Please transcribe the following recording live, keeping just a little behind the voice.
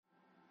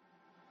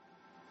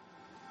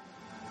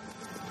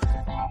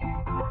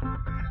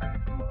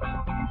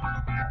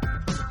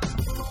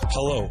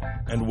Hello,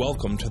 and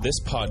welcome to this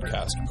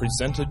podcast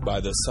presented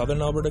by the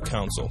Southern Alberta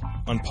Council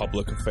on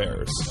Public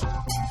Affairs.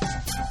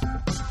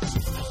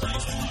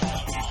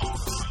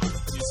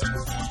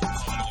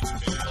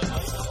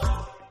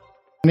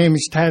 My name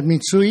is Tad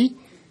Mitsui,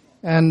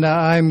 and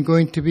I'm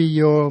going to be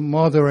your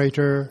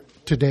moderator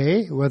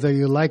today, whether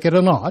you like it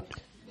or not.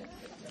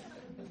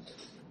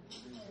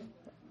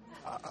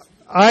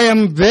 I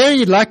am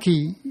very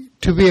lucky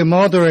to be a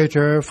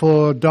moderator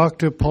for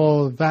Dr.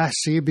 Paul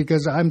Vasey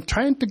because I'm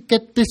trying to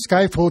get this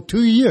guy for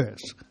 2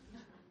 years.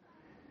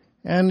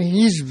 And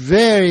he's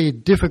very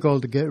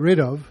difficult to get rid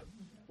of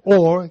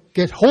or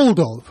get hold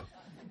of.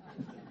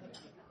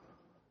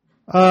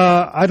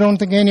 I don't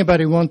think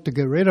anybody wants to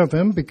get rid of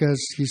him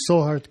because he's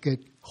so hard to get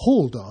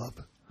hold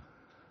of.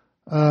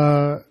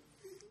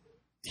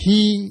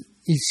 He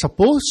is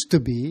supposed to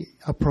be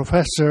a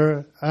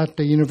professor at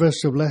the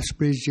University of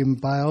Lethbridge in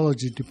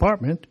biology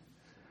department,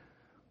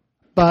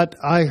 but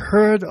I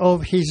heard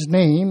of his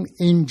name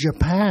in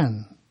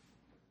Japan.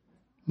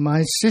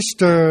 My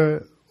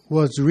sister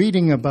was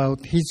reading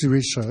about his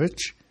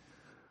research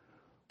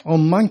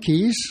on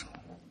monkeys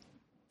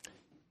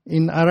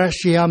in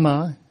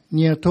Arashiyama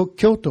near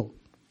Kyoto.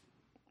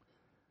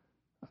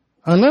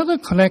 Another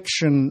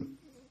connection,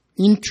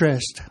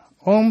 interest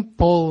on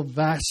Paul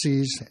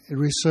Vasey's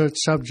research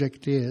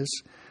subject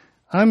is,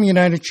 I'm a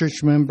United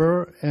Church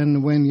member,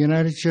 and when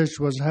United Church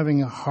was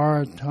having a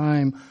hard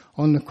time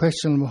on the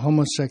question of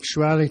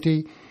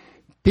homosexuality,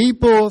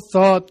 people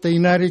thought the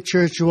United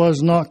Church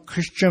was not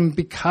Christian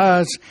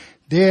because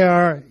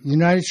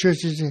United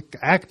Church is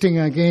acting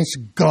against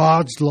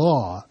God's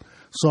law.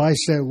 So I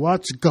said,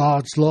 what's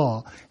God's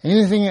law?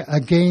 Anything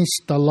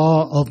against the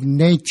law of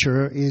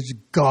nature is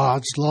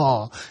God's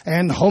law.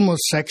 And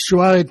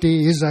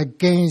homosexuality is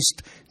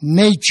against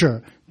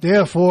nature.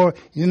 Therefore,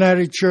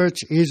 United Church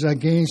is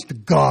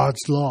against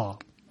God's law.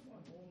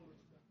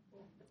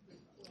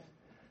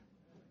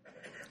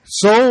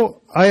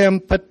 So I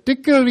am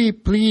particularly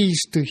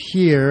pleased to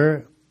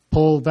hear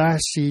Paul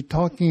Vasey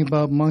talking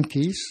about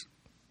monkeys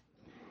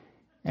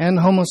and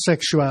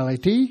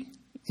homosexuality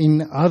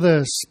in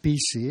other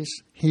species.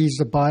 He's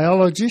a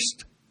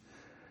biologist.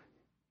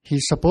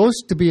 He's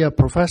supposed to be a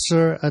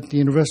professor at the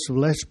University of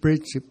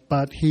Lethbridge,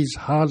 but he's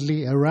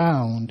hardly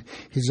around.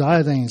 He's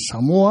either in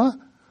Samoa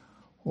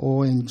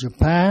or in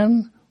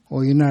Japan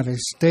or United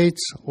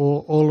States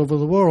or all over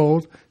the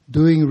world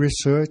doing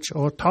research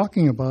or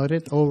talking about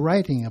it or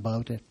writing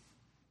about it.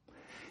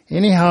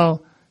 Anyhow,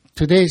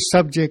 today's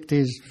subject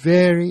is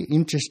very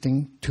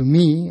interesting to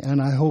me,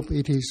 and I hope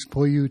it is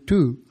for you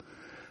too.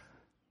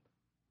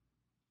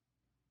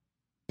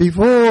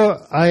 Before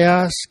I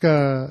ask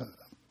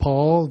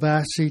Paul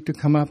Vasey to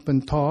come up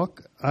and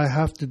talk, I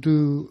have to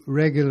do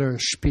regular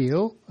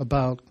spiel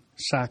about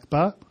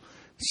SACPA.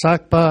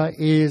 SACPA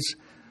is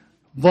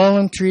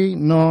voluntary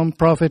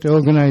non-profit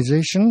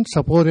organization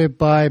supported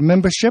by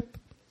membership.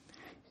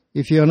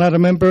 If you're not a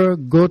member,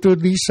 go to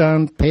Lisa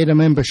and pay the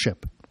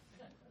membership.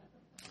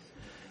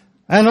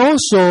 And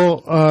also,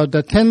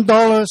 the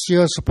 $10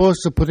 you're supposed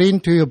to put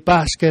into your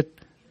basket,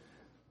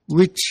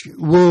 which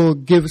will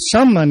give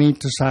some money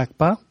to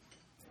SACPA.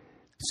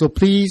 So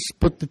please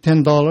put the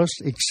 $10,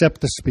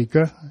 except the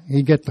speaker.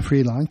 He get the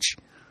free lunch.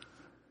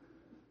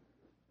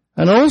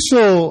 And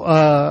also,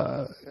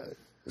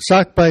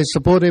 SACPA is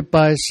supported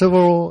by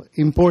several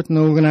important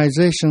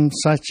organizations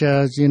such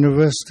as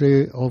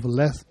University of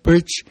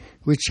Lethbridge,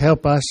 which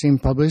help us in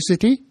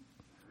publicity,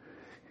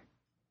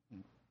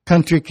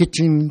 Country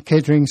Kitchen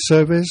Catering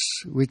Service,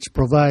 which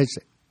provides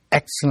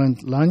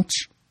excellent lunch,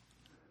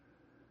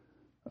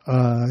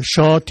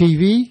 Shaw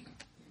TV,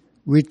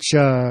 which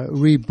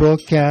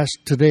rebroadcast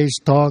today's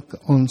talk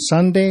on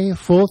Sunday,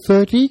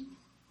 4:30,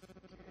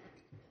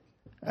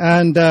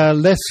 and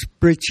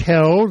Lethbridge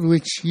Herald,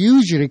 which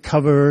usually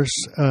covers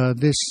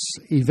this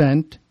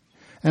event,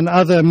 and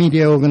other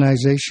media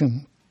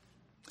organizations.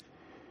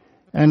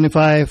 And if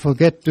I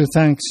forget to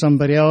thank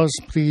somebody else,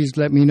 please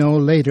let me know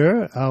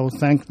later. I'll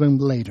thank them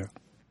later.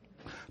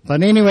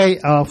 But anyway,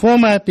 our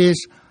format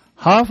is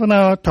half an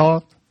hour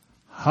talk,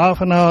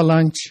 half an hour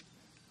lunch,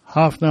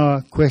 half an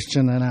hour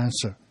question and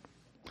answer.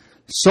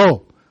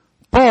 So,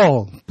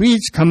 Paul,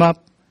 please come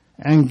up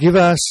and give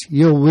us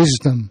your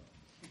wisdom.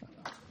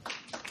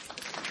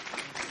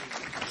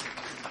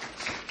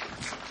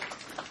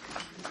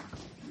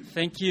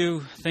 Thank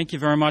you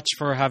very much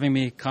for having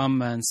me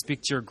come and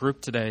speak to your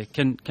group today.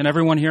 Can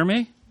everyone hear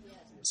me?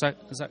 Is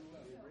that?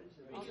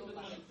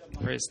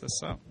 Raise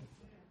this up.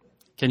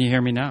 Can you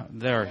hear me now?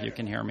 There, you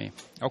can hear me.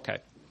 Okay.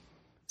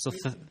 So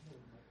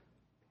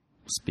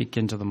speak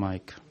into the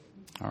mic.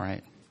 All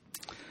right.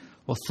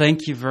 Well,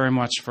 thank you very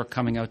much for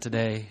coming out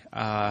today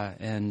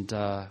and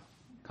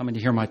coming to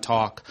hear my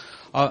talk.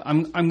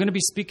 I'm going to be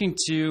speaking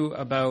to you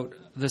about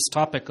this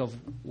topic of,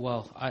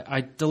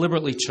 I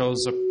deliberately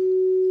chose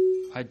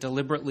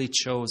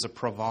a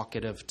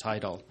provocative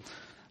title.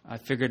 I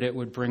figured it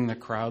would bring the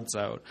crowds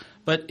out,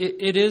 but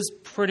it is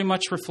pretty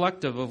much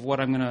reflective of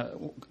what I'm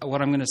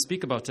going to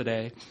speak about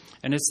today,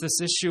 and it's this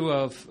issue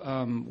of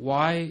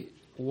why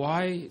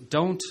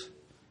don't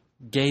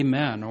gay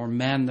men or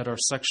men that are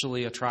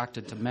sexually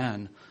attracted to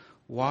men,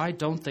 why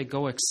don't they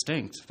go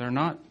extinct? They're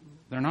not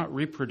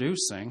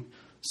reproducing.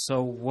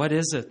 So what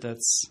is it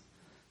that's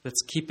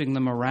keeping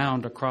them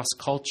around across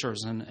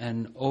cultures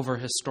and over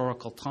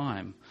historical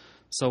time?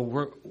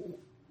 So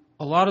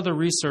a lot of the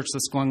research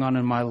that's going on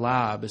in my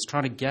lab is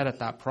trying to get at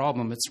that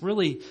problem. It's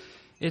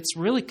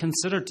really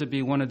considered to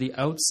be one of the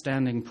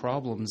outstanding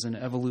problems in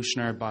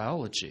evolutionary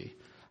biology.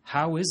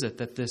 How is it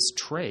that this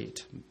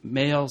trait,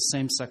 male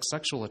same-sex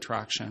sexual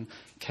attraction,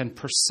 can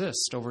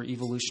persist over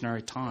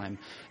evolutionary time?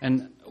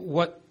 And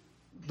what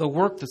the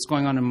work that's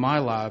going on in my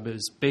lab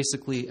is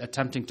basically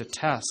attempting to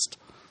test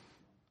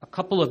a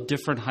couple of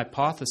different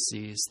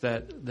hypotheses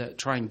that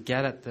try and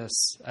get at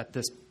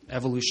this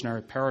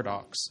evolutionary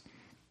paradox.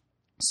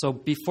 So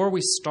before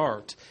we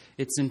start,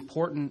 it's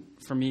important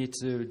for me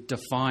to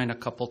define a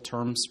couple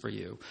terms for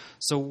you.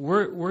 So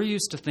we're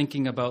used to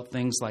thinking about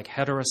things like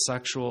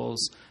heterosexuals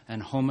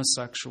and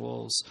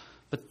homosexuals,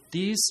 but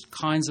these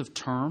kinds of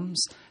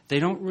terms, they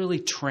don't really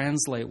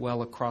translate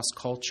well across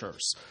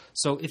cultures.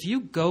 So if you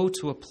go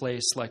to a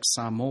place like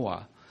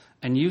Samoa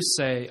and you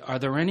say, are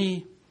there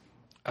any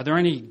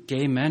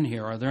gay men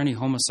here? Are there any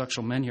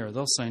homosexual men here?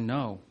 They'll say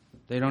no,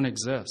 they don't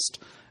exist.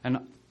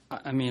 And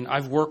I mean,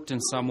 I've worked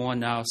in Samoa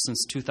now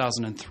since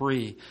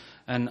 2003,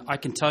 and I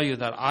can tell you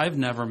that I've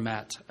never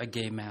met a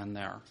gay man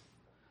there.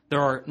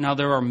 There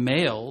are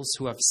males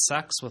who have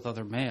sex with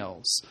other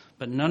males,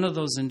 but none of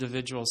those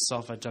individuals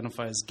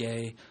self-identify as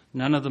gay.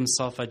 None of them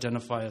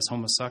self-identify as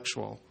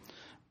homosexual.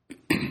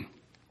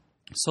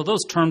 So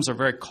those terms are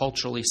very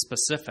culturally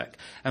specific,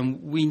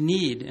 and we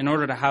need, in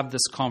order to have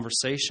this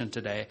conversation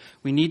today,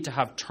 we need to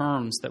have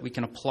terms that we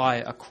can apply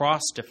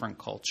across different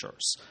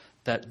cultures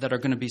that are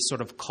going to be sort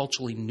of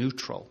culturally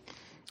neutral.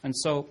 And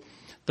so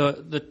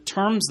the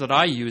terms that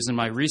I use in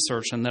my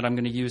research and that I'm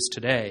going to use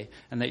today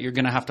and that you're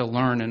going to have to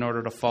learn in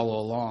order to follow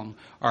along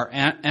are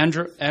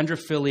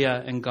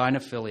androphilia and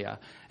gynephilia.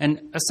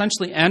 And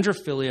essentially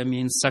androphilia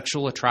means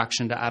sexual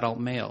attraction to adult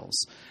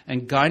males,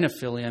 and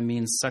gynephilia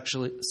means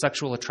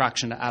sexual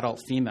attraction to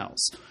adult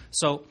females.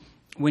 So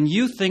when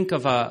you think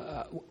of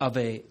a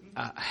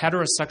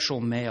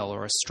heterosexual male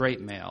or a straight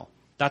male,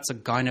 that's a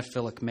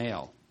gynephilic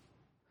male.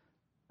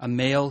 A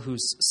male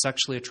who's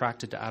sexually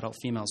attracted to adult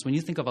females. When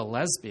you think of a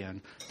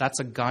lesbian, that's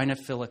a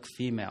gynephilic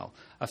female,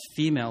 a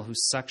female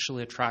who's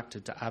sexually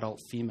attracted to adult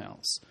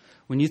females.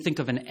 When you think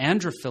of an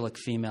androphilic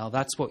female,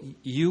 that's what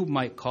you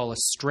might call a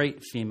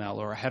straight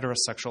female or a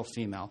heterosexual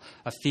female,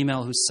 a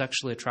female who's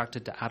sexually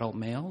attracted to adult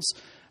males.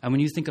 And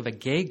when you think of a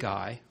gay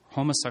guy,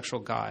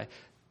 homosexual guy,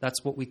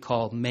 that's what we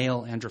call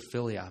male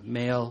androphilia,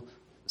 male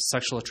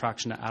sexual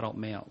attraction to adult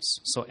males.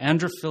 So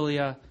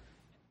androphilia,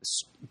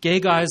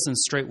 gay guys and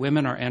straight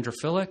women are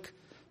androphilic.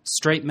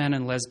 Straight men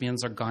and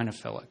lesbians are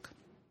gynephilic.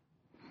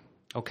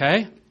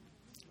 Okay?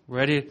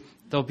 Ready?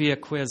 There'll be a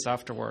quiz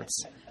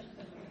afterwards.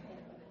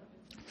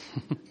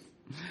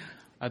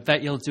 I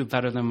bet you'll do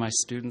better than my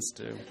students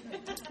do.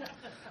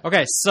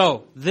 Okay,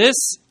 so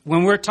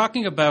when we're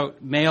talking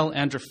about male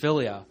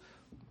androphilia,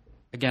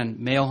 again,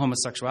 male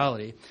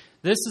homosexuality,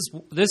 this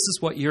is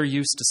what you're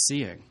used to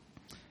seeing.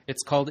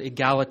 It's called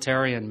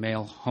egalitarian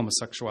male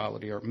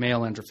homosexuality or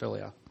male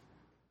androphilia.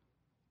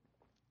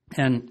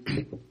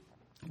 And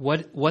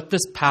what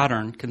this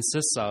pattern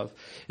consists of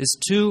is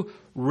two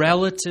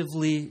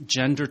relatively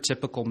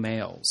gender-typical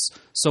males.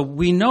 So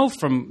we know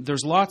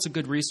there's lots of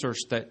good research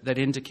that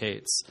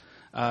indicates,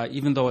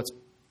 even though it's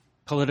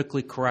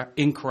politically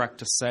incorrect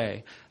to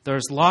say,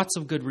 there's lots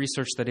of good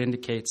research that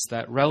indicates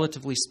that,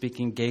 relatively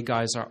speaking, gay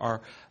guys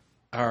are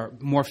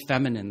more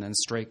feminine than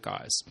straight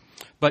guys.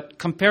 But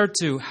compared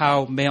to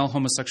how male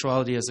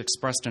homosexuality is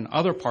expressed in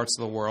other parts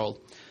of the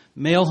world,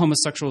 male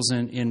homosexuals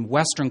in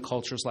Western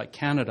cultures like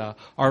Canada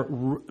are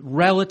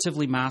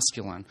relatively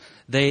masculine.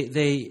 They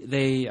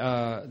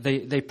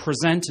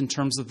present in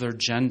terms of their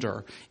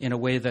gender in a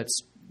way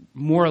that's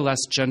more or less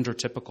gender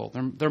typical.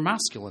 They're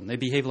masculine. They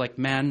behave like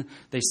men.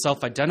 They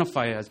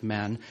self-identify as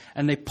men,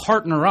 and they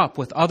partner up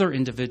with other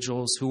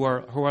individuals who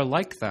are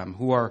like them,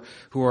 who are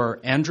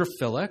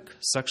androphilic,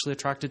 sexually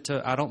attracted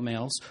to adult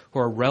males, who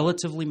are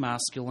relatively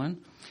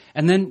masculine.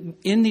 And then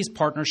in these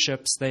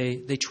partnerships,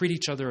 they treat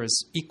each other as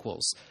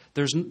equals.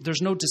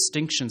 There's no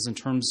distinctions in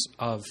terms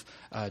of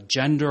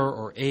gender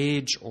or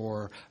age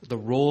or the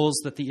roles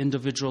that the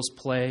individuals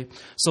play.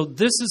 So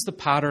this is the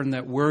pattern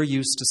that we're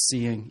used to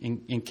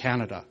seeing in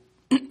Canada.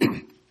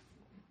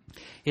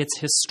 It's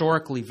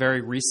historically very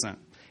recent.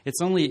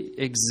 It's only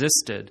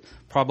existed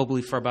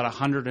probably for about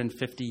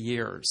 150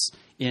 years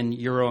in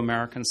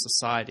Euro-American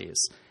societies.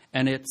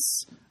 And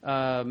it's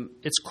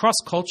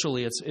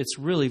cross-culturally, it's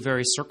really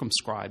very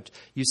circumscribed.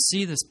 You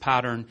see this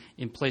pattern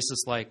in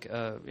places like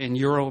in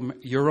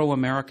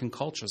Euro-American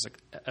cultures,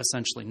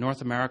 essentially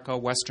North America,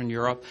 Western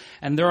Europe,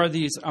 and there are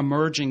these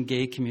emerging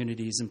gay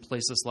communities in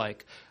places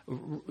like,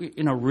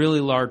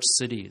 really large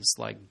cities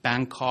like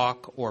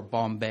Bangkok or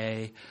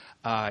Bombay.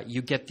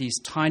 You get these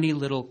tiny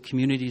little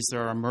communities that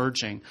are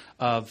emerging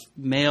of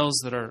males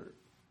that are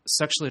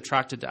sexually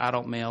attracted to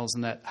adult males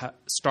and that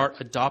start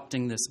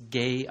adopting this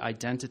gay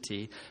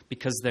identity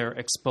because they're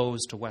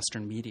exposed to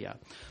Western media.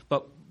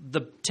 But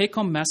the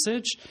take-home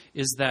message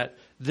is that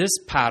this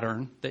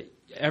pattern that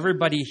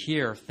everybody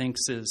here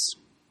thinks is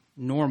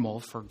normal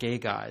for gay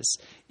guys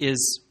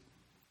is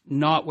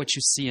not what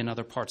you see in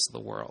other parts of the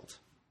world.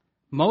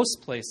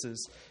 Most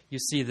places you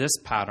see this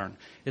pattern.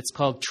 It's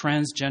called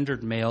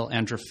transgendered male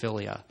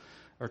androphilia,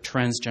 or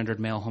transgendered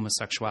male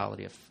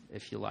homosexuality,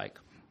 if you like.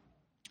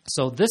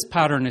 So this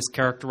pattern is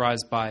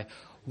characterized by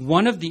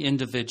one of the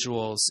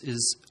individuals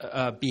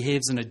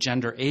behaves in a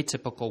gender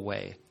atypical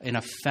way, in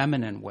a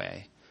feminine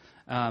way.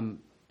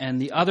 And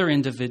the other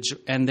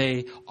individual, and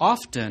they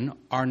often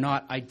are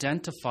not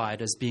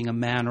identified as being a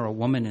man or a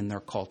woman in their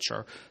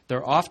culture.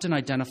 They're often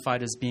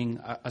identified as being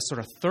a sort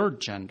of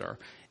third gender.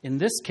 In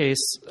this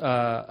case,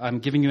 I'm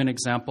giving you an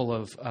example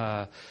of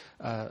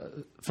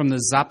from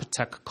the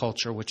Zapotec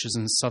culture, which is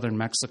in southern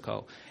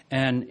Mexico.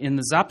 And in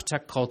the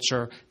Zapotec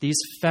culture, these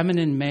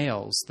feminine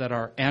males that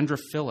are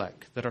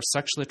androphilic, that are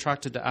sexually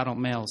attracted to adult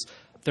males,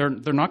 they're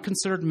not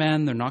considered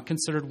men. They're not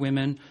considered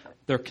women.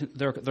 They're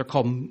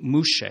called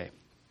mushe.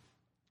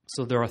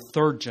 So they're a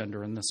third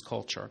gender in this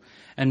culture.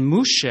 And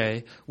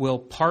mushe will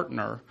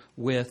partner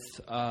with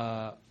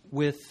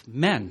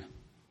men,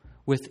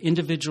 with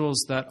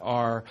individuals that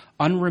are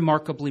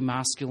unremarkably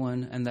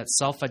masculine and that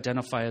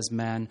self-identify as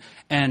men,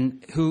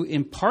 and who,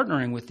 in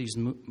partnering with these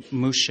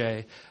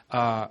mushe,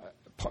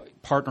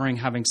 partnering,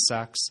 having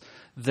sex,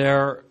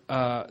 their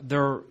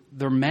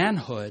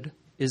manhood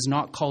is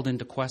not called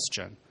into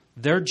question.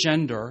 Their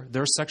gender,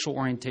 their sexual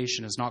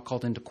orientation is not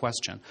called into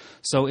question.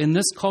 So in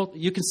this cult,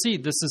 you can see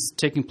this is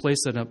taking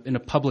place in a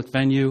public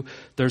venue.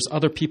 There's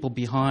other people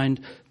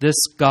behind. This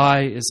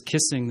guy is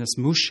kissing this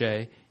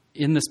mushe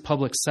in this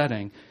public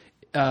setting.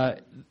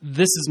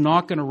 This is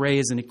not going to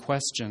raise any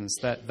questions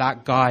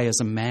that guy is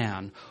a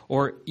man,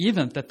 or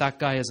even that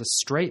guy is a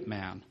straight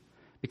man.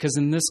 Because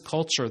in this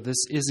culture,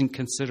 this isn't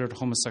considered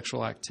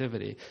homosexual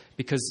activity,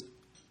 because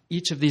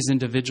each of these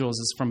individuals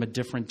is from a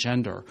different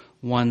gender.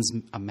 One's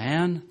a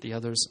man, the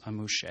other's a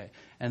mushe.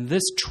 And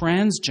this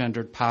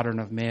transgendered pattern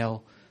of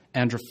male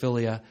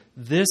androphilia,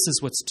 this is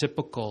what's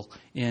typical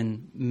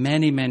in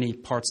many, many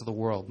parts of the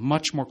world,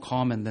 much more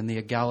common than the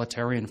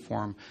egalitarian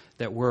form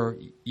that we're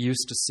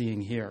used to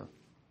seeing here.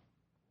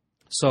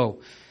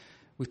 So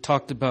we've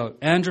talked about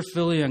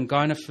androphilia and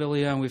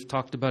gynophilia, and we've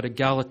talked about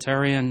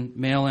egalitarian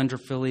male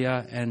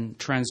androphilia and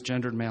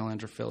transgendered male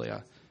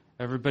androphilia.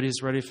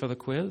 Everybody's ready for the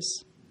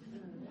quiz?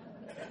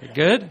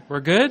 Good?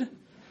 We're good?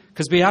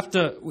 Because we have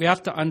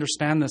to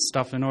understand this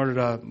stuff in order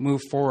to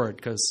move forward,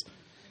 because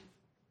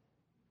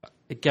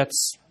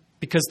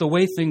the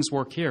way things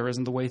work here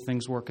isn't the way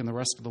things work in the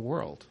rest of the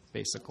world,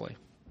 basically.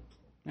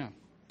 Yeah.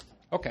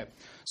 Okay.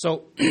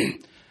 So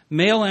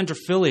male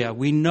androphilia,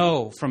 we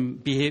know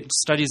from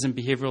studies in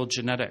behavioral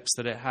genetics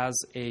that it has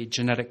a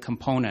genetic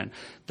component.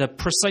 The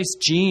precise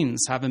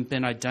genes haven't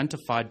been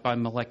identified by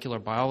molecular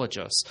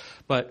biologists,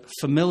 but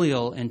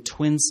familial and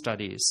twin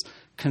studies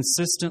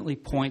consistently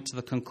point to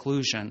the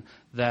conclusion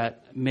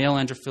that male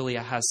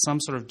androphilia has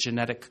some sort of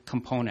genetic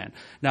component.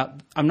 Now,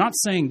 I'm not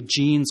saying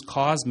genes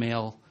cause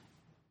male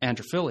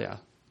androphilia.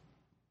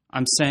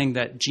 I'm saying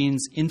that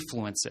genes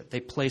influence it. They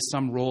play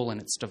some role in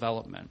its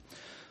development.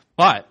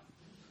 But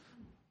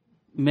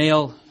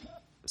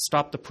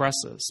stop the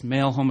presses,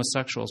 male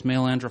homosexuals,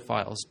 male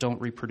androphiles don't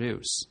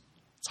reproduce.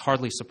 It's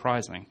hardly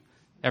surprising.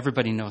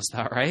 Everybody knows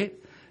that, right?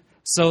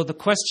 So the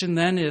question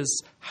then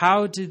is,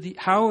 how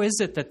is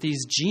it that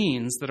these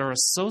genes that are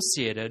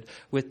associated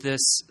with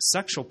this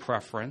sexual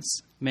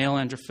preference, male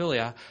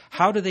androphilia,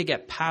 how do they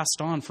get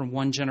passed on from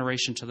one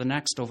generation to the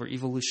next over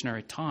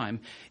evolutionary time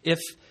if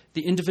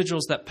the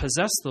individuals that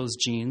possess those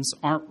genes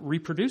aren't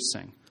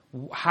reproducing?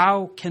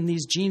 How can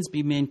these genes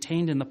be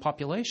maintained in the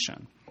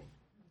population?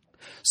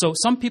 So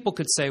some people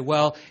could say,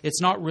 well,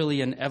 it's not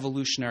really an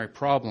evolutionary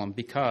problem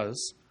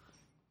because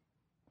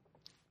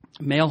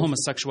male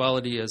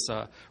homosexuality is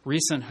a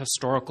recent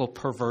historical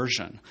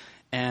perversion,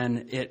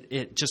 and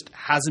it just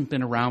hasn't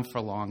been around for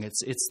long.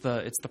 It's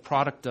the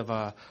product of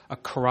a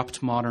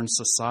corrupt modern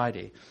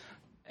society.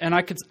 And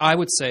I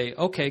would say,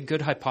 okay,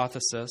 good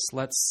hypothesis.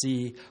 Let's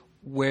see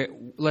what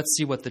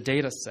the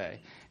data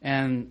say.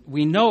 And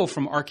we know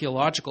from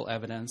archaeological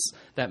evidence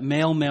that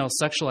male-male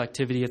sexual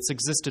activity, it's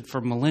existed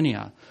for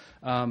millennia.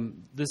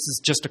 This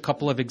is just a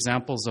couple of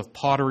examples of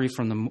pottery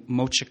from the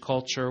Moche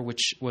culture,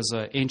 which was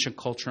an ancient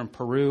culture in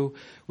Peru.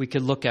 We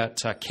could look at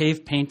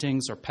cave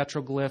paintings or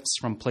petroglyphs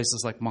from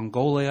places like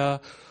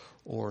Mongolia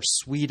or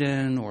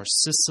Sweden or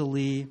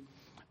Sicily.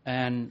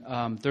 And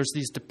there's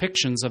these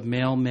depictions of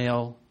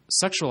male-male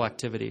sexual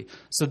activity.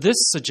 So this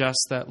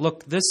suggests that,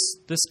 look,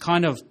 this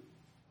kind of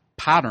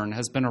pattern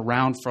has been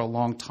around for a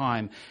long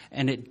time,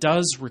 and it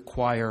does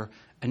require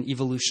an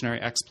evolutionary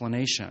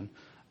explanation.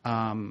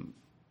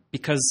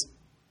 Because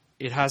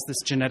it has this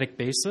genetic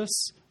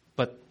basis,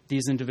 but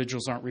these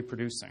individuals aren't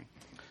reproducing.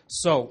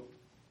 So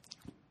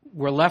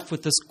we're left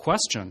with this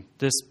question,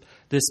 this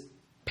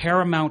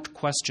paramount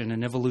question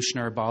in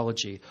evolutionary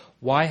biology.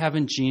 Why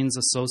haven't genes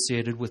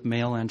associated with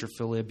male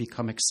androphilia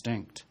become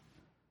extinct?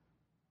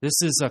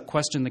 This is a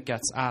question that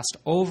gets asked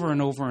over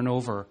and over and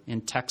over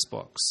in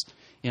textbooks,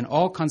 in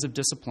all kinds of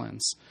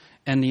disciplines.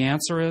 And the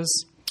answer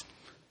is,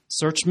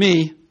 search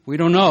me, we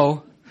don't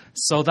know.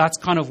 So that's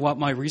kind of what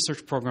my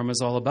research program is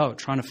all about,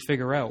 trying to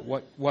figure out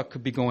what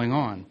could be going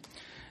on.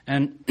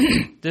 And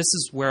this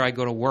is where I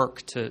go to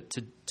work to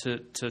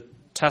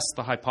test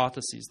the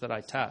hypotheses that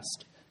I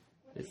test.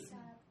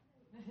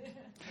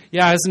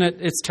 Yeah, isn't it?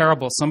 It's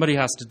terrible. Somebody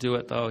has to do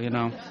it, though, you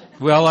know.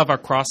 We all have our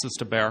crosses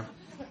to bear.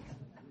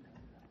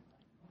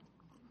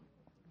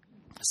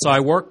 So I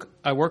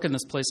work in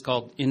this place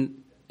called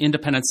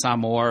Independent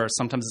Samoa, or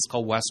sometimes it's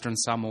called Western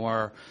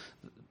Samoa.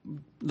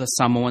 The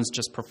Samoans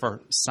just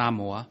prefer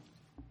Samoa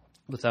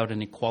without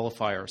any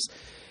qualifiers.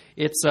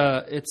 It's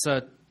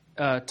a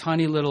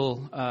tiny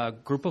little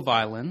group of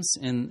islands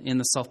in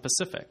the South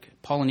Pacific,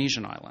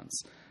 Polynesian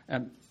islands.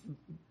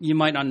 You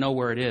might not know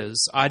where it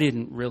is. I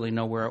didn't really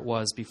know where it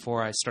was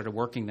before I started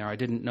working there. I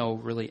didn't know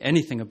really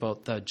anything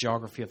about the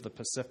geography of the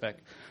Pacific.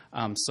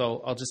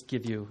 So I'll just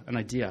give you an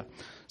idea.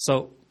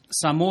 So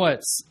Samoa,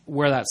 it's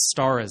where that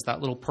star is, that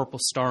little purple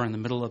star in the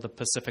middle of the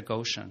Pacific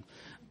Ocean.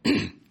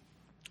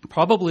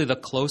 Probably the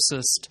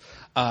closest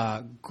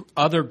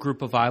other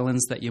group of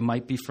islands that you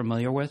might be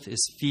familiar with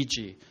is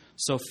Fiji.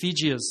 So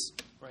Fiji is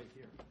right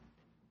here.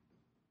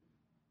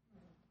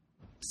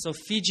 So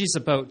Fiji's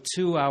about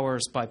 2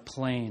 hours by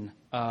plane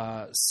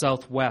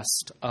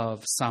southwest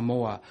of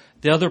Samoa.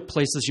 The other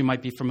places you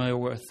might be familiar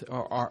with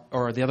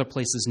or the other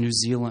place is New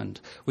Zealand,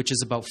 which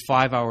is about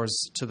 5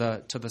 hours to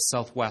the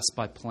southwest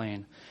by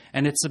plane.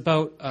 And it's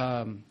about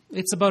a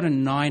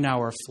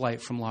 9-hour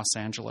flight from Los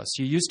Angeles.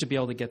 You used to be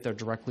able to get there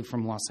directly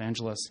from Los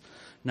Angeles.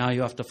 Now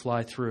you have to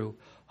fly through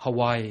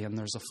Hawaii, and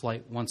there's a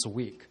flight once a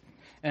week.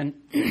 And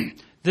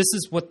this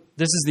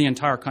is the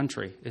entire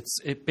country.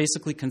 It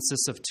basically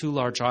consists of 2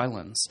 large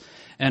islands.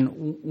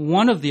 And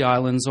one of the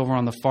islands over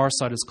on the far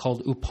side is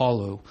called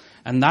Upolu,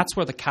 and that's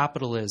where the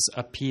capital is,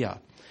 Apia.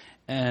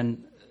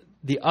 And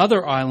the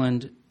other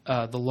island,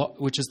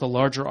 which is the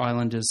larger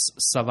island, is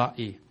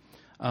Savaii.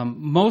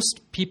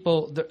 Most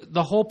people,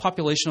 the whole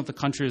population of the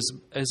country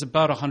is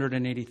about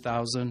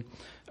 180,000.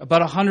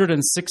 About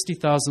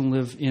 160,000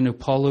 live in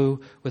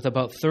Upolu, with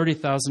about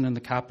 30,000 in the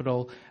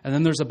capital, and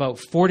then there's about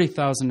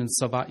 40,000 in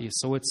Savaii.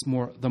 So it's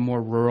the more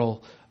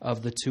rural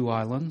of the 2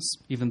 islands,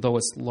 even though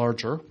it's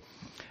larger.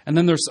 And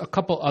then there's a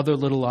couple other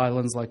little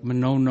islands like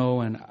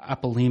Manono and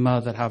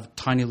Apalima that have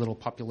tiny little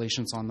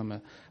populations on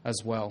them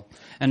as well.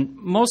 And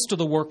most of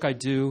the work I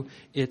do,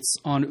 it's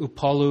on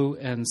Upolu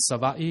and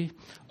Savaii,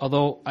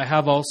 although I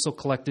have also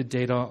collected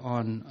data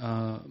on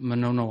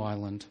Manono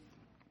Island.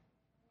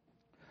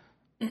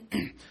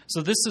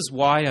 So this is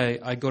why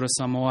I go to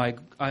Samoa.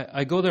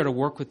 I go there to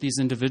work with these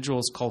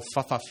individuals called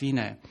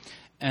Fa'afafine.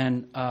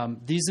 And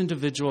these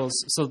individuals,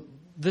 so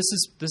this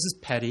is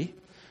Petty.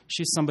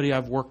 She's somebody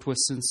I've worked with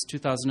since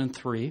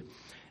 2003.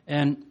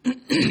 And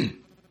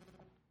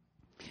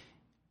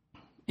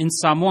in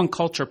Samoan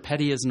culture,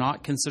 Petty is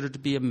not considered to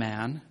be a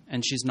man,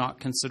 and she's not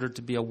considered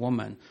to be a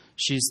woman.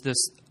 She's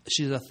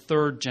a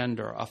third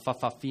gender, a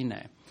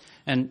Fa'afafine.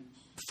 And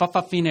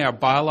Fa'afafine are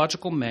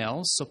biological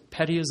males, so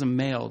Petty is a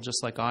male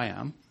just like I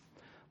am,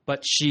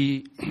 but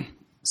she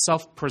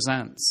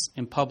self-presents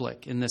in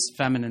public in this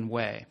feminine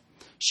way.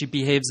 She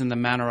behaves in the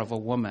manner of a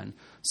woman.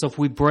 So if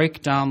we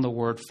break down the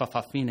word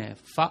Fa'afafine,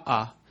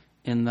 fa'a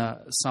in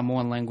the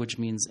Samoan language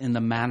means in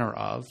the manner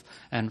of,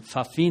 and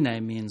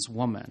fa'afine means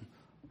woman,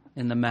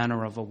 in the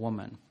manner of a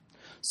woman.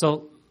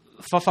 So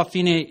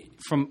Fa'afafine,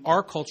 from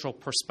our cultural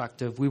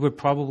perspective, we would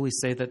probably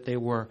say that they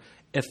were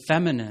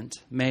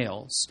effeminate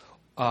males,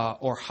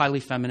 or highly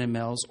feminine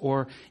males,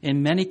 or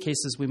in many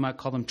cases we might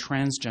call them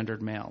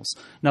transgendered males.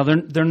 Now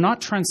they're not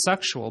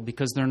transsexual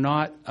because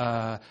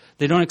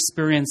they don't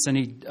experience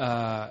any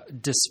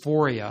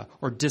dysphoria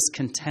or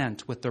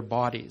discontent with their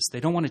bodies. They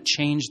don't want to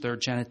change their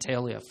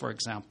genitalia, for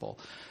example.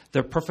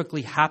 They're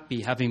perfectly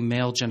happy having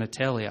male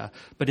genitalia,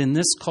 but in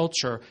this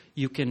culture,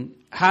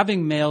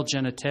 having male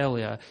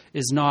genitalia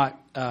is not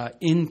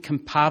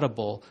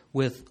incompatible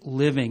with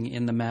living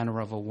in the manner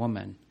of a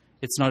woman.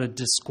 It's not a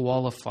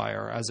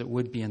disqualifier, as it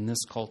would be in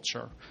this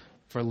culture,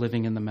 for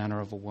living in the manner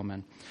of a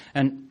woman.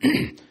 And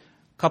a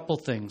couple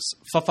things.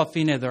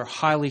 Fa'afafine, they're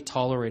highly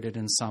tolerated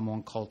in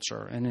Samoan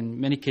culture, and in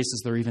many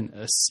cases they're even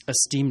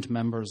esteemed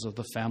members of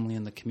the family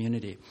and the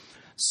community.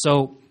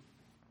 So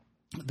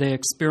they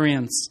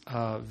experience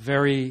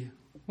very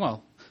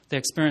little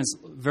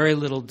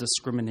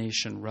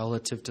discrimination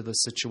relative to the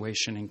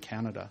situation in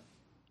Canada.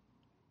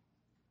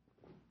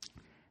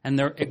 And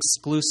they're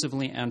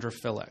exclusively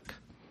androphilic.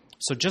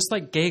 So just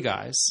like gay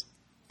guys,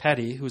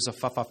 Petty, who's a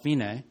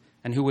Fa'afafine,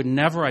 and who would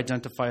never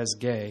identify as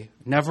gay,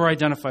 never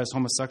identify as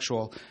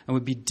homosexual, and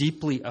would be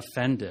deeply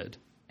offended,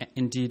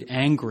 indeed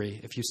angry,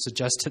 if you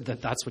suggested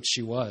that that's what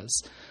she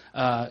was,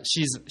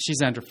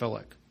 she's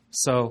androphilic.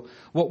 So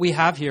what we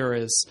have here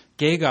is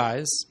gay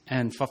guys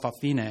and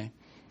Fa'afafine,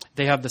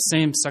 They have the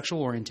same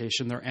sexual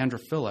orientation. They're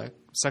androphilic,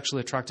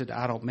 sexually attracted to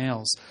adult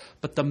males.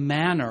 But the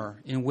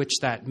manner in which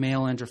that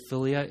male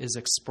androphilia is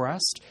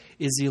expressed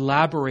is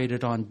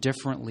elaborated on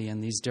differently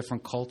in these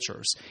different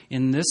cultures.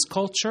 In this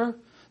culture,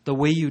 the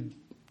way you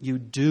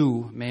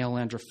do male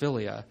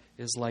androphilia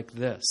is like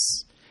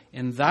this.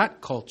 In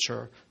that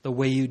culture, the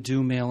way you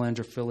do male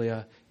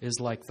androphilia is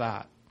like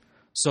that.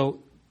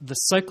 So the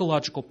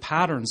psychological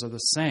patterns are the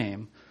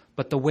same,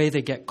 but the way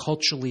they get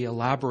culturally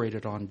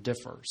elaborated on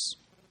differs.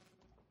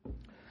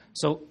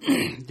 So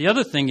the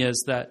other thing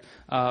is that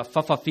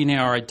fa'afafine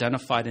are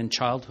identified in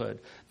childhood.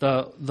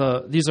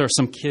 These are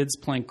some kids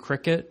playing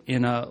cricket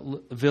in a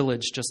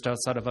village just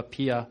outside of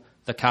Apia,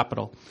 the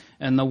capital.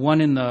 And the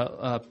one in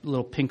the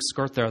little pink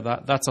skirt there,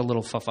 that's a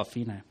little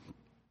fa'afafine.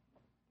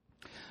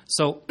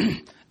 So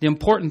the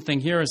important thing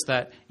here is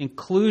that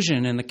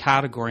inclusion in the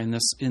category, in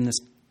this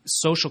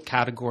social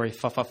category,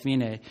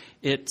 fa'afafine,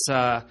 it's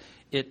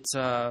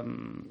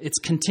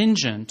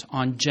contingent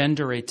on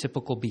gender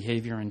atypical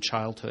behavior in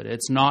childhood.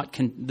 It's not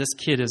this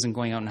kid isn't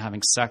going out and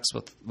having sex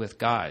with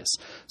guys.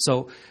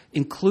 So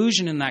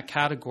inclusion in that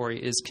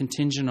category is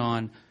contingent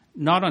on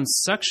not on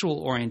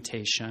sexual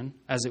orientation,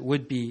 as it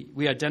would be.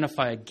 We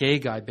identify a gay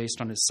guy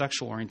based on his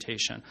sexual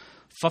orientation.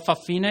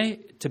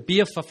 Fa'afafine, to be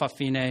a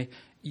fa'afafine,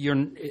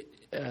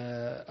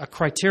 a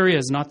criteria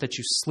is not that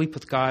you sleep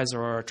with guys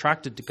or are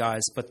attracted to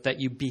guys, but that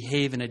you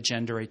behave in a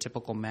gender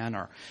atypical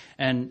manner.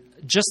 And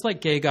just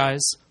like gay guys,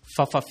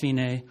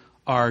 fa'afafine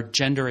are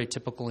gender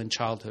atypical in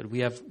childhood. We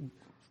have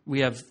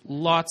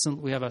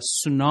a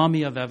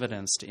tsunami of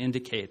evidence to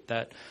indicate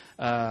that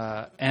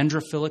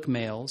androphilic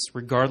males,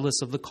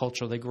 regardless of the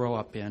culture they grow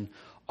up in,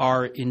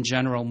 are in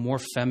general more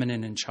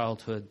feminine in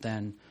childhood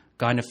than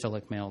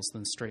gynophilic males,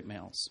 than straight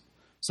males.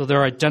 So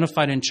they're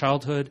identified in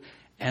childhood,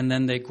 and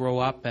then they grow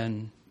up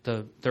and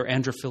their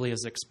androphilia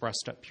is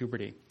expressed at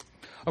puberty.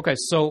 Okay,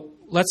 so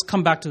let's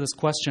come back to this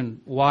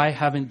question. Why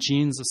haven't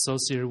genes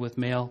associated with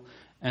male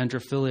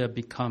androphilia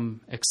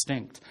become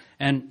extinct?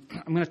 And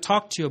I'm going to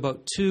talk to you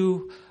about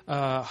two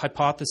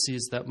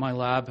hypotheses that my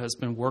lab has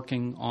been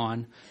working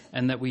on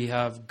and that we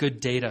have good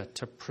data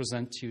to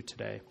present to you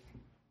today.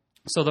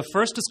 So the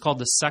first is called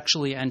the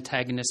sexually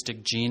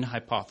antagonistic gene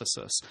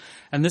hypothesis.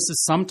 And this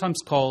is sometimes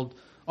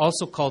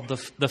also called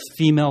the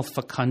female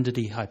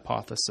fecundity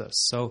hypothesis.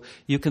 So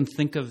you can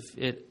think of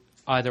it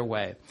either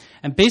way.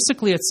 And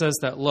basically it says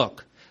that,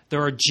 look,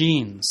 there are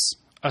genes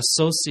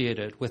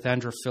associated with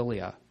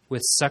androphilia,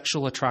 with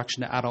sexual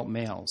attraction to adult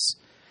males.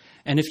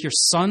 And if your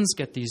sons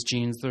get these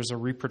genes, there's a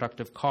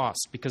reproductive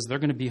cost because they're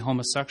going to be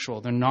homosexual.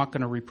 They're not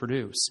going to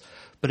reproduce.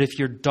 But if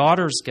your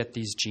daughters get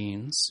these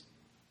genes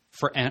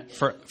for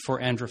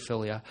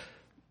androphilia,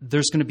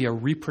 there's going to be a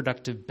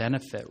reproductive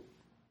benefit.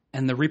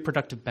 And the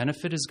reproductive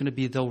benefit is going to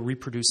be they'll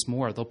reproduce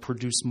more. They'll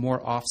produce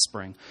more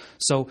offspring.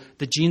 So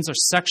the genes are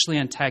sexually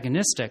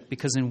antagonistic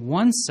because in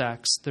one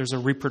sex, there's a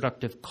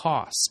reproductive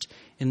cost.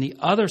 In the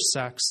other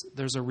sex,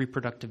 there's a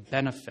reproductive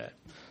benefit.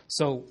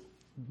 So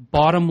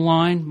bottom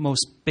line,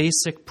 most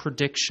basic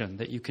prediction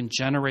that you can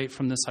generate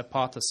from this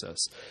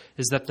hypothesis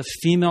is that the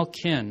female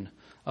kin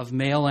of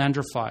male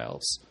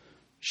androphiles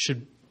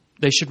should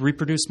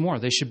reproduce more.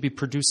 They should be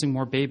producing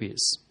more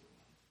babies.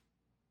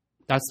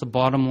 That's the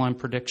bottom line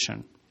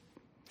prediction.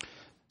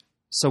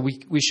 So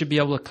we should be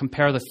able to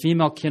compare the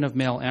female kin of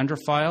male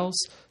androphiles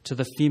to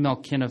the female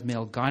kin of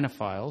male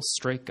gynophiles,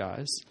 straight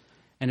guys,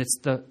 and it's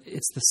the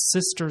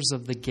sisters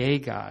of the gay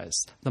guys,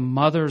 the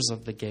mothers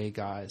of the gay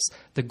guys,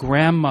 the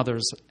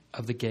grandmothers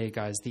of the gay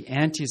guys, the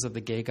aunties of the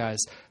gay guys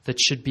that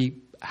should be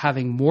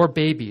having more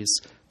babies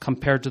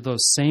compared to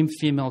those same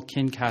female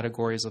kin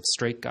categories of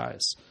straight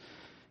guys.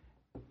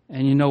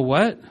 And you know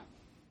what?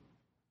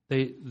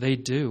 They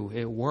do.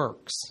 It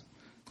works.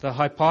 The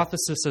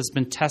hypothesis has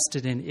been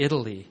tested in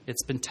Italy.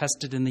 It's been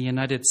tested in the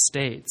United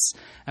States.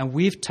 And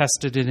we've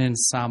tested it in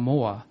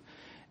Samoa.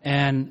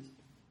 And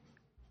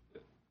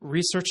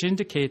research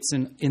indicates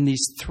in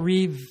these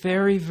three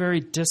very,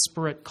 very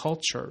disparate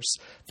cultures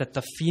that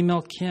the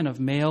female kin of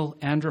male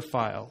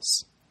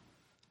androphiles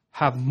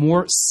have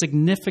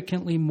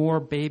significantly more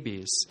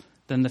babies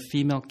than the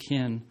female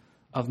kin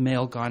of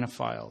male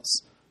gynophiles.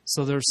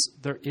 So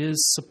there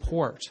is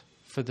support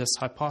for this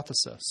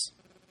hypothesis.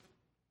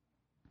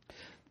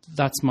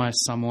 That's my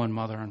Samoan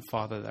mother and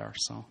father there,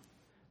 so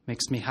it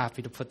makes me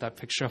happy to put that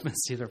picture up and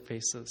see their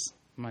faces,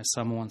 my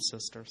Samoan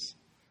sisters.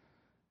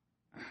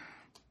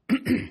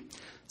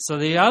 So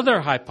the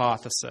other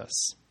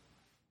hypothesis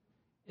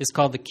is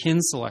called the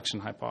kin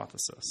selection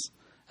hypothesis.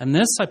 And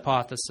this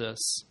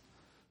hypothesis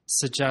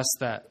suggests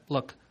that,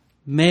 look,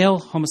 male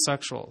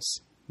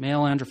homosexuals,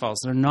 male androphiles,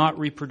 they're not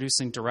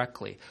reproducing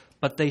directly,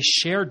 but they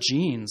share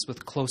genes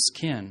with close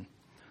kin.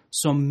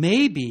 So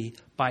maybe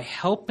by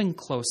helping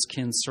close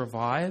kin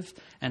survive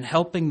and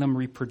helping them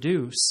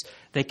reproduce,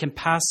 they can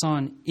pass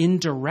on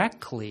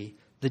indirectly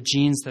the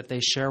genes that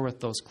they share with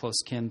those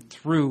close kin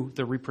through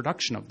the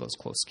reproduction of those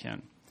close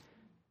kin.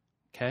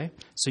 Okay?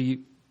 So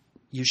you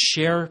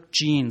share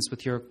genes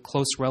with your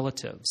close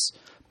relatives.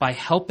 By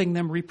helping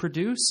them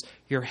reproduce,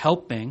 you're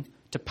helping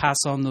to pass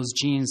on those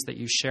genes that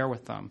you share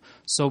with them.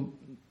 So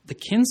the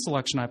kin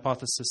selection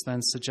hypothesis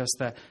then suggests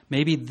that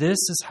maybe this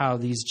is how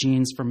these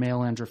genes for male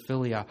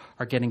androphilia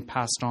are getting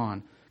passed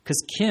on,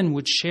 because kin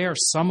would share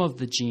some of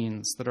the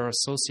genes that are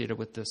associated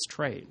with this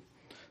trait.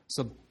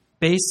 So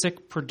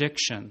basic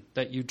prediction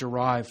that you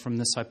derive from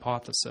this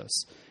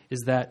hypothesis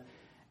is that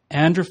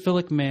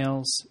androphilic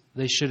males,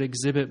 they should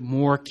exhibit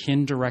more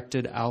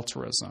kin-directed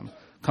altruism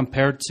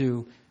compared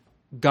to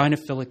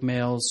gynophilic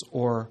males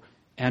or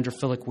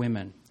androphilic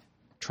women.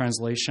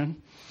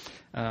 Translation,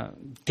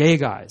 gay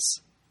guys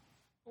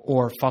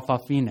or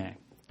fa'afafine,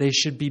 they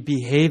should be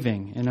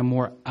behaving in a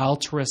more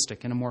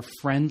altruistic, in a more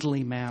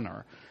friendly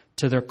manner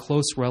to their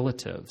close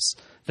relatives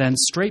than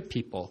straight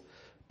people,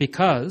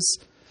 because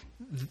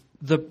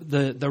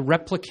the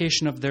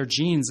replication of their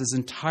genes is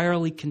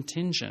entirely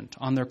contingent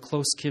on their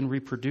close kin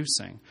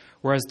reproducing,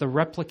 whereas the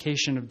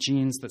replication of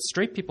genes that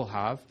straight people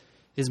have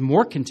is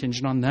more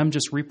contingent on them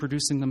just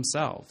reproducing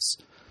themselves.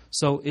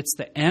 So it's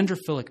the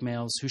androphilic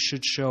males who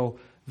should show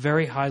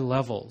very high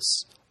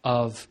levels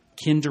of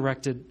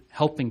kin-directed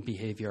helping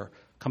behavior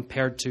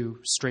compared to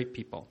straight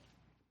people.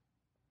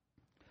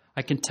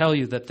 I can tell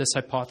you that this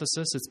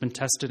hypothesis, it's been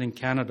tested in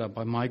Canada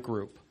by my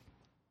group.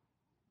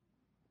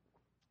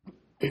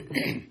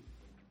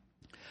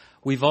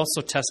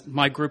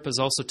 My group has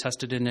also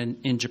tested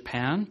in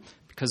Japan,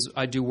 because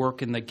I do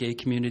work in the gay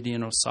community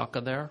in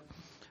Osaka there.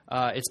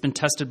 It's been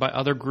tested by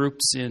other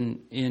groups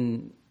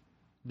in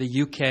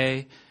the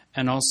UK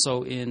and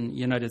also in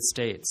United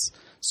States.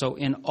 So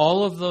in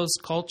all of those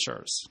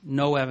cultures,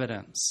 no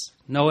evidence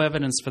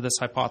for this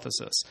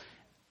hypothesis.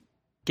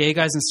 Gay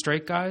guys and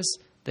straight guys,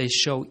 they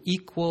show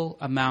equal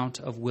amount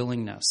of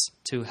willingness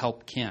to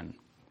help kin.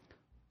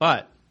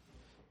 But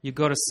you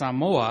go to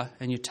Samoa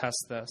and you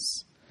test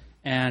this,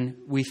 and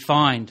we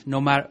find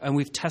and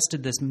we've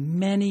tested this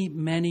many,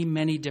 many,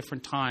 many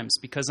different times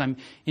because I'm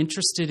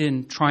interested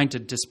in trying to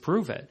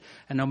disprove it.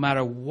 And no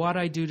matter what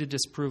I do to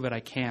disprove it, I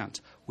can't.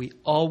 We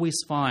always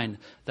find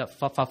that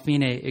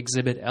fa'afafine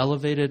exhibit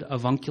elevated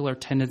avuncular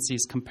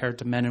tendencies compared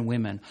to men and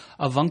women.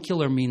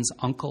 Avuncular means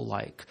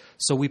uncle-like.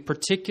 So we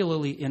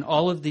particularly, in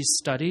all of these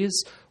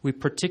studies, we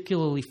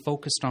particularly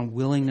focused on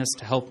willingness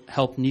to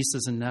help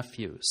nieces and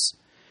nephews.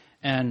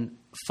 And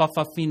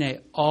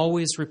fa'afafine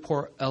always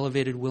report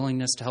elevated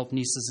willingness to help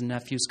nieces and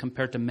nephews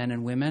compared to men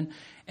and women.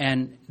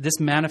 And this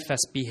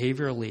manifests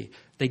behaviorally.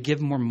 They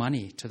give more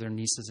money to their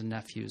nieces and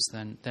nephews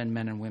than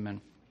men and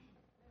women.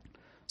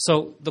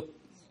 So the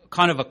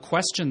kind of a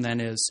question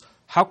then is,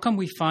 how come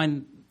we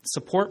find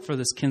support for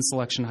this kin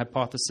selection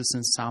hypothesis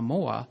in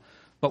Samoa,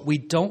 but we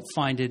don't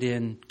find it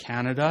in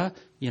Canada,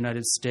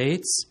 United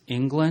States,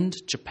 England,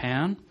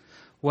 Japan?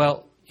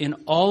 Well, in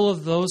all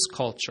of those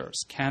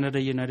cultures, Canada,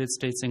 United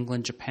States,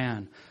 England,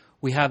 Japan,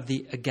 we have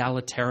the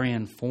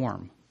egalitarian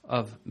form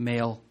of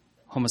male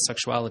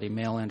homosexuality,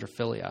 male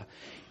androphilia.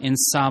 In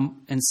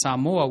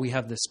Samoa, we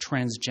have this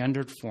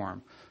transgendered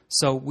form.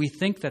 So we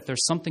think that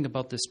there's something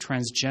about this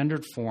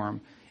transgendered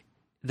form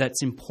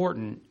that's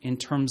important in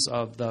terms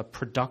of the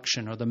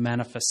production or the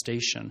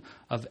manifestation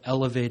of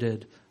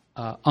elevated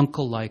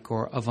uncle-like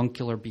or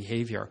avuncular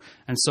behavior.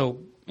 And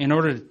so in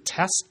order to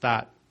test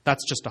that,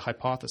 that's just a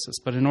hypothesis.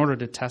 But in order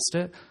to test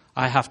it,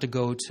 I have to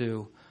go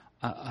to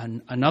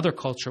another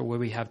culture where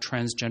we have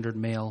transgendered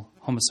male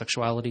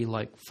homosexuality,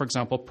 like, for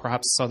example,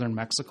 perhaps southern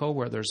Mexico,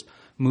 where there's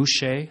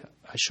Muxe.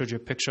 I showed you a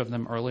picture of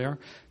them earlier,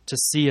 to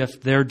see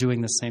if they're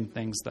doing the same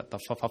things that the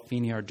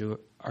fa'afafine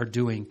are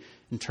doing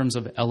in terms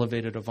of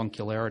elevated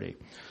avuncularity.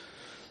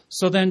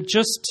 So then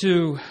just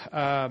to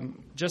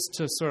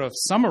sort of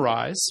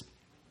summarize,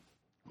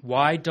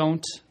 why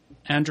don't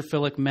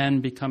androphilic men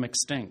become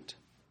extinct?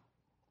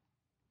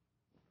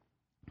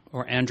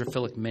 Or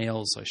androphilic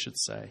males, I should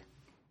say.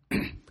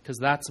 Because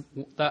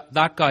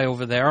that guy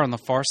over there on the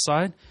far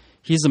side,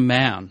 he's a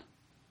man,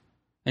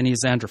 and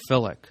he's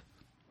androphilic.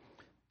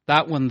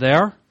 That one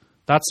there,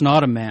 that's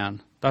not a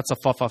man. That's a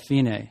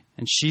fa'afafine,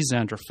 and she's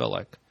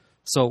androphilic.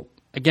 So,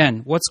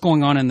 again, what's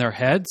going on in their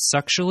heads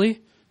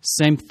sexually?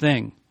 Same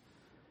thing.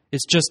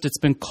 It's just it's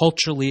been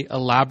culturally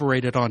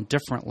elaborated on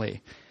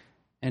differently.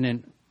 And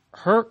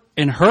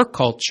in her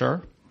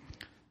culture,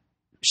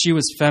 she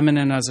was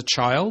feminine as a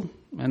child,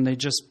 and they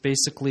just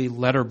basically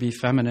let her be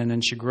feminine,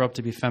 and she grew up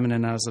to be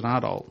feminine as an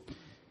adult.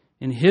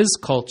 In his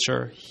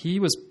culture, he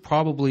was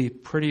probably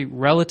pretty,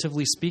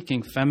 relatively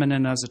speaking,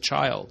 feminine as a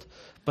child.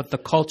 But the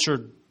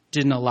culture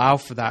didn't allow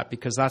for that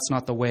because that's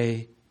not the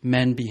way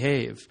men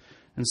behave.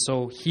 And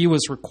so he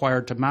was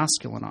required to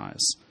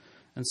masculinize.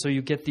 And so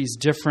you get these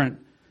different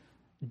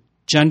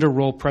gender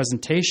role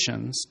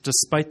presentations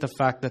despite the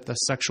fact that the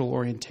sexual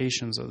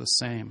orientations are the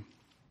same.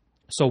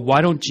 So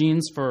why don't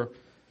genes for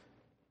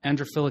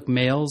androphilic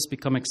males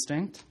become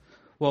extinct?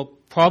 Well,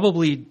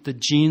 probably the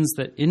genes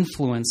that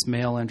influence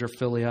male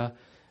androphilia,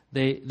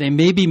 they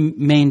may be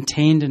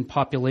maintained in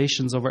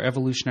populations over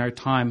evolutionary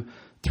time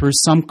through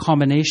some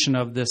combination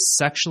of this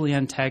sexually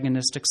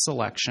antagonistic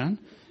selection.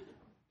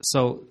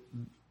 So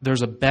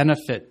there's a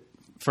benefit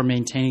for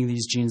maintaining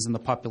these genes in the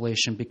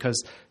population,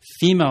 because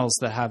females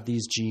that have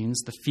these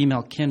genes, the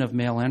female kin of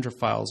male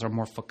androphiles, are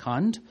more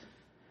fecund.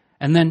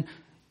 And then,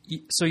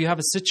 so you have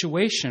a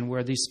situation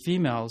where these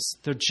females,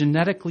 they're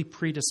genetically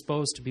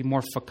predisposed to be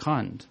more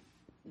fecund,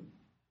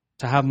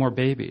 to have more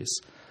babies.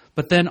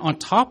 But then on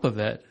top of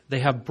it, they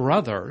have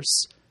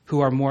brothers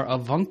who are more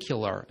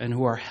avuncular and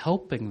who are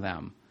helping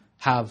them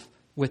have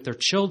with their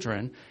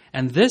children.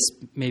 And this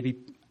maybe,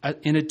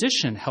 in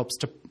addition, helps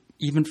to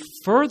even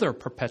further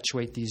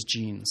perpetuate these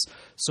genes.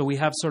 So we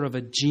have sort of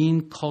a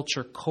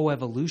gene-culture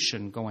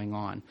coevolution going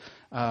on,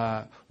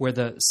 where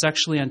the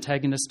sexually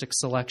antagonistic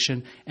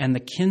selection and the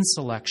kin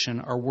selection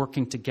are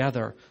working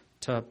together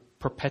to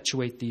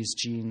perpetuate these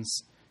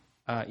genes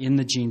in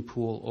the gene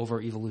pool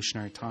over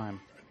evolutionary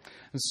time.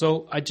 And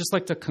so I'd just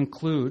like to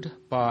conclude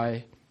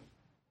by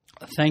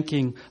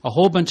thanking a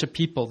whole bunch of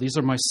people. These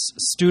are my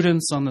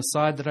students on the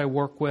side that I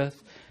work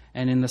with,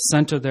 and in the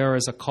center there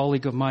is a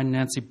colleague of mine,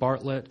 Nancy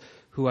Bartlett,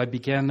 who I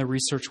began the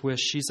research with.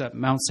 She's at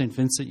Mount St.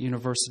 Vincent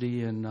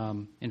University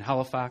in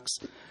Halifax.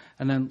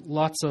 And then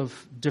lots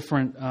of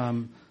different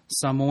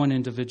Samoan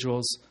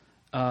individuals,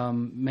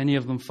 many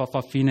of them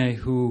Fa'afafine,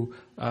 who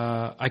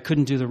I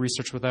couldn't do the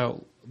research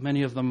without.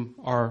 Many of them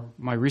are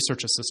my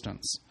research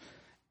assistants.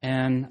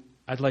 And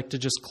I'd like to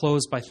just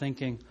close by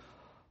thanking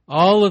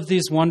all of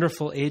these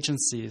wonderful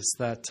agencies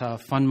that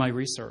fund my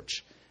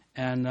research.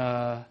 And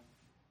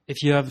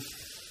if you have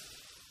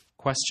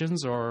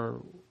questions,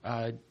 or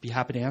I'd be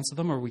happy to answer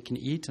them, or we can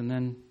eat and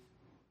then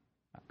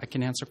I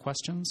can answer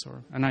questions.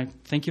 And I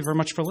thank you very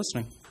much for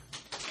listening.